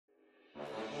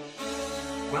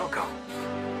Welcome.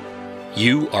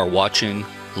 You are watching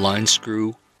Line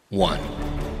Screw 1. Tell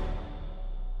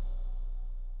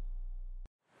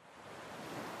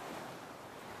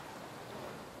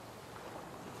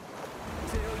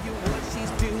you what she's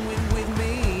doing with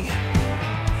me.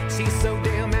 She's so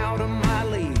damn out of my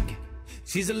league.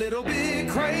 She's a little bit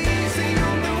crazy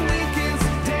on the weekends,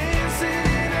 dancing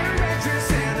in her red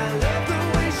dress, and I love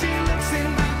the way she looks in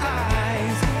my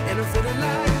eyes. And I'm feeling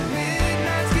like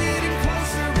midnight's getting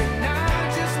closer, and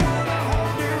I just wanna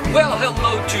hold her. Well,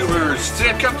 hello, tubers.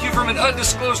 Today I've come to you from an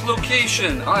undisclosed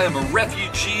location. I am a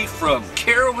refugee from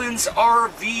Carolyn's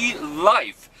RV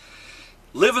life.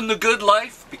 Living the good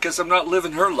life because I'm not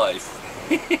living her life.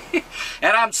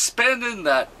 And I'm spending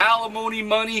that alimony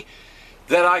money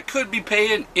that I could be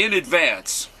paying in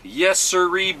advance. Yes,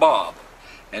 sirree, Bob.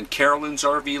 And Carolyn's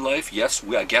RV life, yes,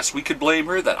 I guess we could blame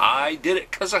her that I did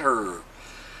it because of her.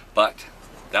 But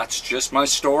that's just my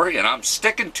story, and I'm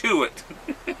sticking to it.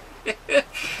 In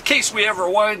case we ever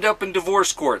wind up in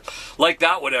divorce court. Like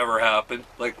that would ever happen.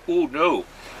 Like, oh no,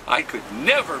 I could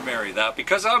never marry that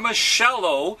because I'm a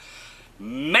shallow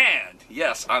man.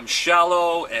 Yes, I'm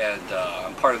shallow, and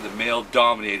I'm part of the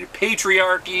male-dominated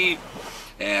patriarchy,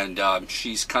 and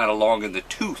she's kind of long in the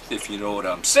tooth, if you know what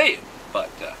I'm saying.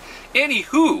 But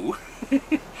anywho,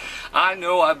 I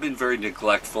know I've been very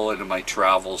neglectful in my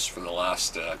travels for the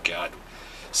last,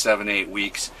 7-8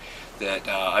 weeks. That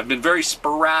I've been very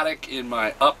sporadic in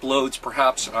my uploads.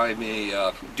 Perhaps I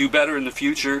may do better in the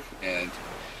future and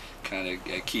kind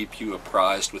of keep you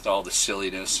apprised with all the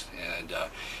silliness. And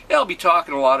yeah, I'll be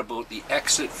talking a lot about the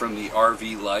exit from the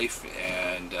RV life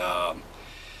and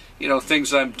you know,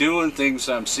 things I'm doing, things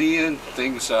I'm seeing,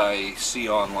 things I see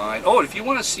online. Oh, and if you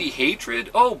want to see hatred,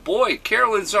 oh boy,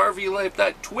 Carolyn's RV life,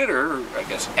 that Twitter, or I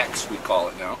guess X we call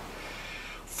it now,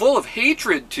 full of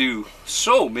hatred to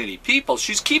so many people.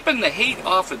 She's keeping the hate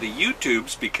off of the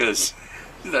YouTubes because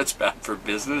that's bad for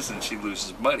business and she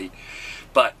loses money.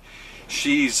 But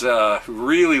she's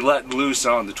really letting loose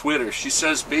on the Twitter. She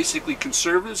says basically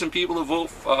conservatives and people who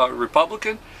vote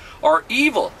Republican are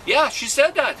evil. Yeah, she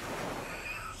said that.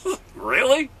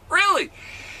 Really? Really?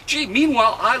 Gee,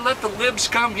 meanwhile, I let the libs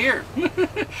come here.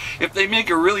 If they make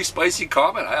a really spicy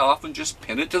comment, I often just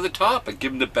pin it to the top and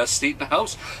give them the best seat in the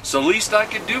house. It's the least I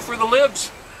can do for the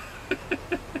libs.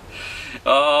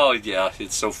 Oh, yeah,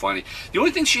 it's so funny. The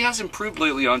only thing she has improved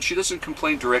lately on, she doesn't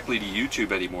complain directly to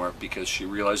YouTube anymore because she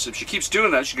realizes if she keeps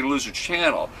doing that, she's going to lose her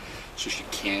channel. So she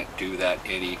can't do that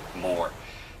anymore.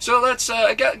 So that's,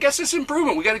 I guess it's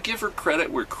improvement. We got to give her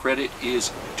credit where credit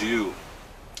is due.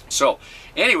 So,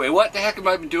 anyway, what the heck have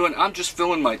I been doing? I'm just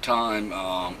filling my time,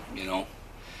 you know,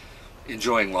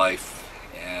 enjoying life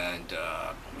and,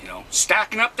 you know,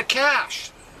 stacking up the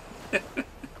cash.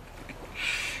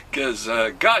 Because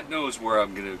God knows where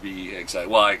I'm going to be exactly.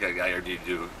 Well, I already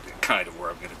do kind of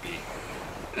where I'm going to be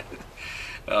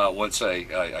once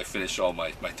I finish all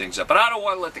my things up. But I don't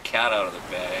want to let the cat out of the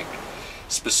bag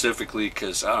specifically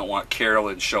because I don't want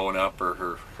Carolyn showing up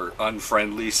or her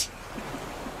unfriendlies.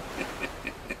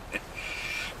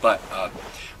 But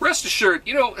rest assured,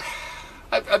 you know,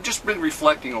 I've just been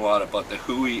reflecting a lot about the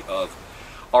hooey of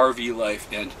RV life,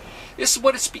 and this is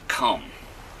what it's become.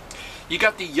 You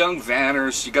got the young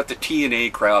vanners, you got the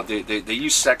TNA crowd. They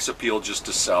use sex appeal just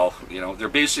to sell. You know, they're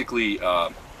basically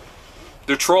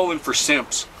they're trolling for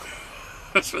simps.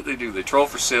 That's what they do. They troll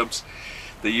for simps.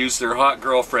 They use their hot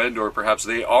girlfriend, or perhaps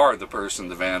they are the person,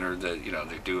 the vanner, that, you know,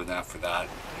 they're doing that for that.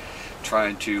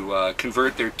 Trying to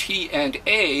convert their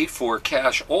T&A for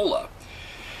cash-ola.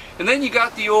 And then you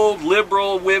got the old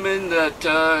liberal women that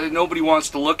nobody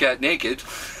wants to look at naked,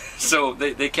 so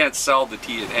they can't sell the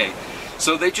T&A.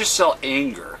 So they just sell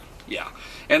anger, yeah.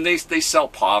 And they sell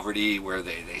poverty, where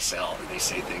they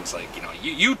say things like, you know,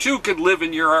 you too could live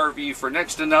in your RV for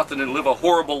next to nothing and live a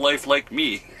horrible life like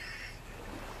me.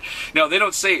 Now, they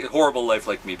don't say horrible life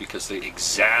like me because they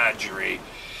exaggerate.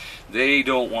 They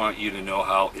don't want you to know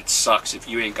how it sucks if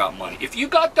you ain't got money. If you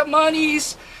got the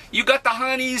monies, you got the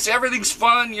honeys, everything's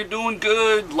fun, you're doing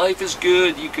good, life is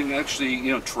good, you can actually,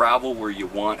 you know, travel where you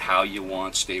want, how you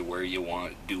want, stay where you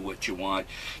want, do what you want.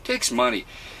 It takes money.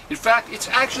 In fact, it's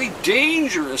actually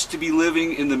dangerous to be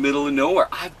living in the middle of nowhere.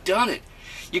 I've done it.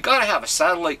 You got to have a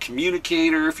satellite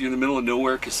communicator if you're in the middle of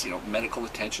nowhere because, you know, medical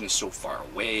attention is so far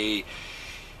away.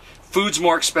 Food's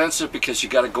more expensive because you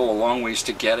got to go a long ways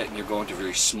to get it, and you're going to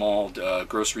very small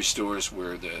grocery stores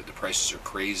where the prices are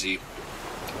crazy.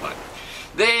 But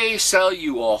they sell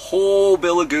you a whole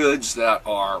bill of goods that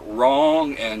are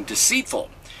wrong and deceitful.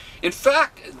 In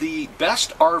fact, the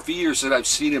best RVers that I've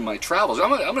seen in my travels, I'm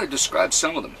going to describe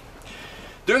some of them.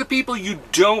 They're the people you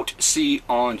don't see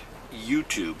on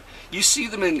YouTube. You see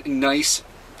them in nice,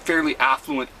 fairly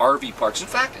affluent RV parks. In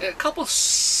fact, a couple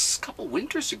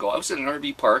winters ago, I was at an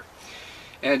RV park,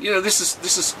 and you know, this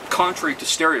is contrary to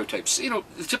stereotypes. You know,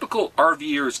 the typical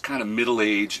RVer is kind of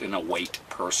middle-aged and a white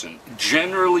person,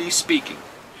 generally speaking.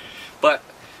 But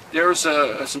there's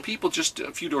some people just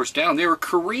a few doors down. They were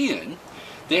Korean.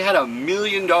 They had a $1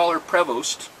 million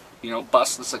Prevost, you know,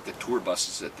 bus. That's like the tour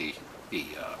buses that the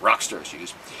rock stars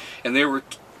use, and they were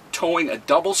towing a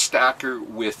double stacker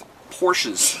with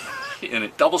Porsches in a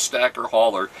double stacker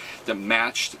hauler that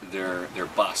matched their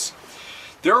bus.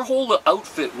 Their whole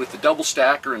outfit with the double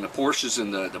stacker and the Porsches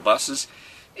and the buses,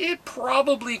 it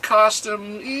probably cost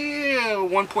them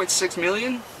 1.6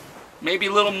 million, maybe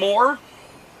a little more,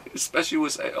 especially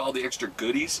with all the extra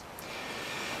goodies.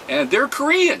 And they're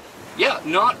Korean, yeah,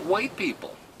 not white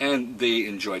people. And they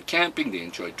enjoyed camping, they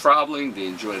enjoyed traveling, they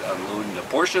enjoyed unloading the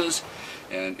Porsches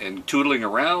and tootling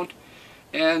around.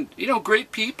 And, you know,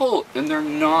 great people, and they're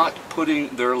not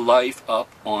putting their life up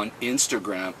on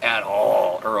Instagram at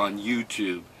all, or on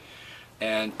YouTube.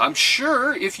 And I'm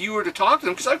sure if you were to talk to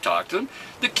them, because I've talked to them,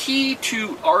 the key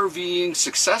to RVing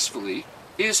successfully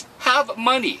is have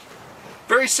money.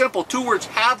 Very simple, 2 words,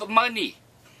 have money.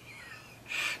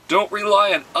 Don't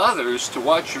rely on others to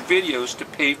watch your videos to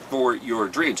pay for your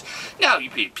dreams. Now,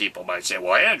 people might say,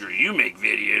 well, Andrew, you make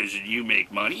videos and you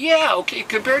make money. Yeah, okay,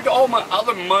 compared to all my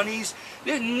other monies,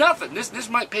 there's nothing. This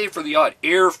might pay for the odd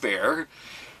airfare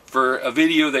for a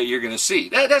video that you're going to see.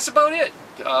 That's about it.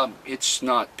 It's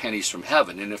not pennies from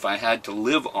heaven, and if I had to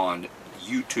live on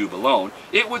YouTube alone,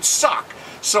 it would suck.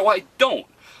 So I don't.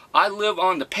 I live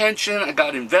on the pension, I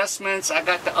got investments, I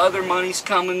got the other monies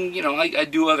coming, you know, I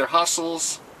do other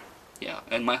hustles. Yeah,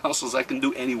 and my hustles I can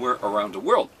do anywhere around the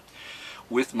world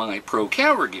with my pro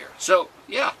camera gear. So,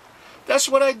 yeah, that's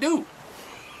what I do.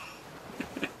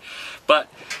 But,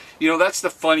 you know, that's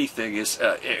the funny thing is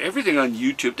everything on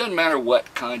YouTube, doesn't matter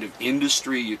what kind of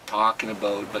industry you're talking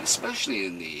about, but especially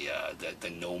in the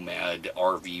nomad,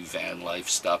 RV, van life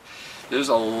stuff, there's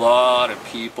a lot of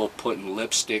people putting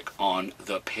lipstick on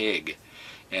the pig.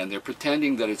 And they're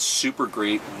pretending that it's super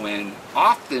great when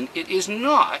often it is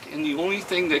not. And the only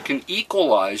thing that can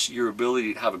equalize your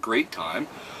ability to have a great time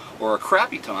or a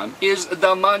crappy time is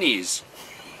the monies.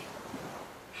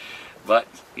 But,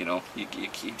 you know, you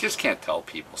just can't tell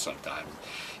people sometimes.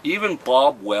 Even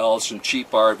Bob Wells from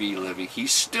Cheap RV Living,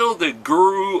 he's still the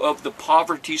guru of the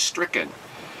poverty-stricken.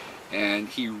 And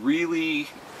he really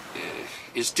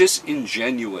is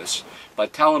disingenuous by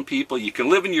telling people you can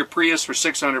live in your Prius for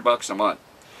 $600 a month.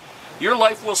 Your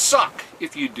life will suck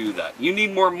if you do that. You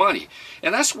need more money.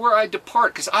 And that's where I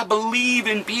depart, because I believe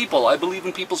in people. I believe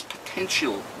in people's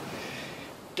potential.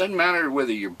 Doesn't matter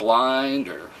whether you're blind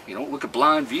or, you know, look at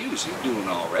Blind Views. He's doing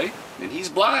all right. And he's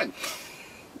blind.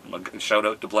 Shout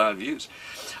out to Blind Views.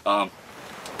 But,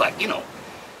 you know,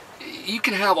 you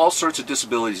can have all sorts of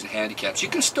disabilities and handicaps. You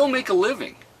can still make a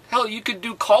living. Hell, you could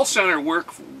do call center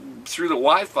work through the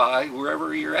Wi-Fi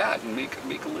wherever you're at and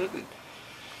make a living.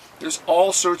 There's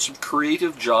all sorts of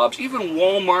creative jobs. Even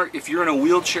Walmart, if you're in a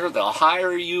wheelchair, they'll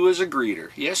hire you as a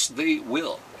greeter. Yes, they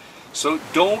will. So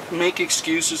don't make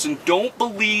excuses and don't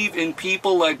believe in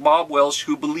people like Bob Welsh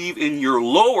who believe in your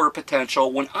lower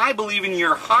potential when I believe in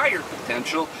your higher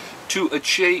potential to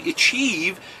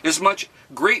achieve as much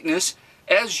greatness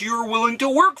as you're willing to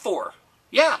work for.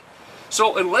 Yeah.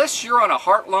 So unless you're on a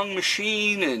heart-lung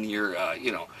machine and you're,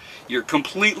 you know, you're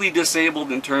completely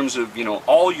disabled in terms of, you know,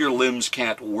 all your limbs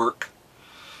can't work.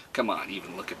 Come on,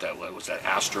 even look at that, what was that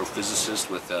astrophysicist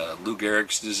with Lou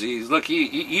Gehrig's disease? Look,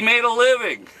 he made a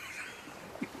living.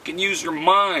 You can use your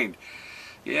mind.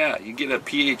 Yeah, you get a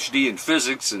PhD in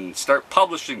physics and start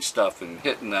publishing stuff and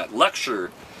hitting that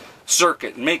lecture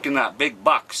circuit and making that big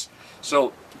bucks.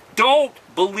 So don't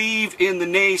believe in the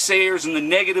naysayers and the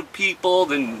negative people,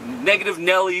 the negative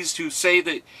Nellies who say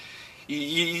that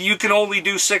you can only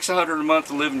do $600 a month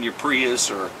to live in your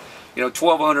Prius, or, you know,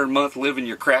 $1,200 a month to live in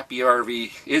your crappy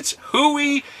RV. It's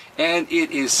hooey, and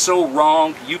it is so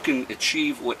wrong. You can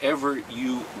achieve whatever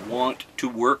you want to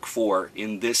work for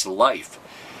in this life.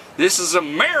 This is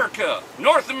America,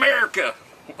 North America.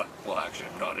 Well, actually,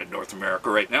 I'm not in North America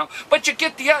right now, but you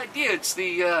get the idea.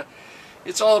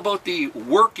 It's all about the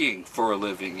working for a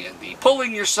living and the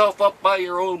pulling yourself up by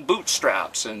your own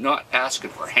bootstraps and not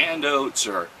asking for handouts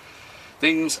or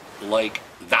things like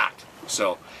that.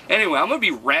 So anyway, I'm going to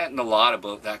be ranting a lot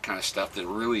about that kind of stuff that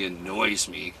really annoys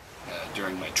me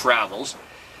during my travels,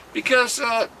 because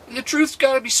the truth's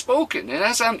got to be spoken. And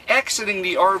as I'm exiting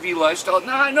the RV lifestyle,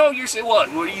 now I know you're saying, what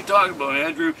are you talking about,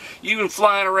 Andrew? You've been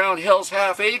flying around Hell's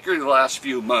Half Acre the last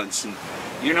few months and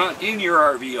you're not in your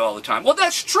RV all the time. Well,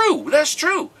 that's true. That's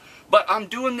true. But I'm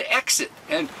doing the exit,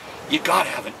 and you gotta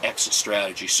have an exit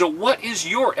strategy. So what is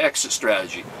your exit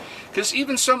strategy? Because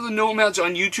even some of the nomads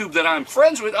on YouTube that I'm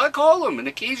friends with, I call them, and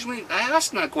occasionally I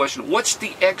ask them that question, what's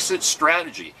the exit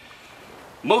strategy?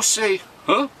 Most say,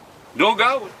 huh? No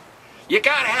got one. You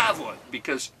gotta have one,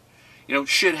 because, you know,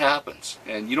 shit happens,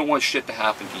 and you don't want shit to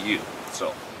happen to you.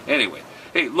 So, anyway.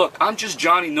 Hey, look, I'm just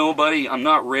Johnny Nobody. I'm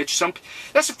not rich.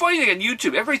 That's the funny thing on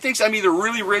YouTube. Everybody thinks I'm either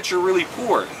really rich or really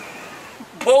poor.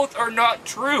 Both are not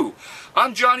true.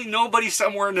 I'm Johnny Nobody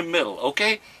somewhere in the middle,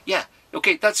 okay? Yeah,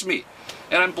 okay, that's me.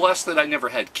 And I'm blessed that I never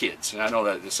had kids. And I know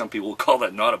that some people will call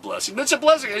that not a blessing, but it's a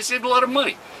blessing. I saved a lot of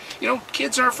money. You know,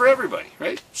 kids aren't for everybody,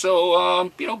 right? So,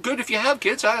 you know, good if you have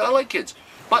kids. I like kids.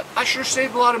 But I sure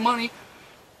saved a lot of money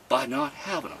by not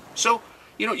having them. So,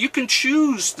 you know, you can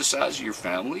choose the size of your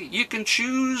family. You can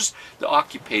choose the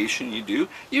occupation you do.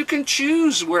 You can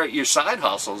choose where your side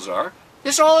hustles are.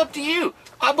 It's all up to you.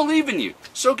 I believe in you.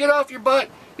 So get off your butt,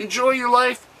 enjoy your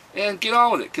life, and get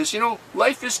on with it. Because, you know,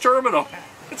 life is terminal.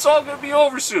 It's all going to be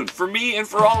over soon for me and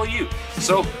for all of you.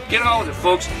 So get on with it,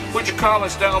 folks. Put your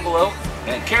comments down below.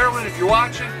 And Carolyn, if you're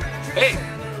watching, hey,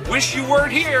 wish you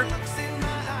weren't here.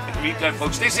 In the meantime,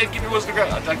 folks, stay safe, keep your wheels to the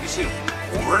ground. I'll talk to you soon.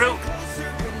 Over and out.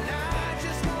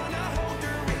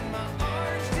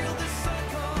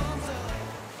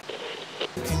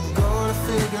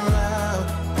 Figure out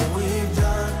what we've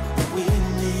done, what we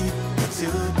need to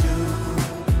do.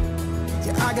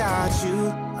 Yeah, I got you,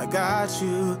 I got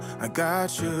you, I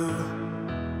got you.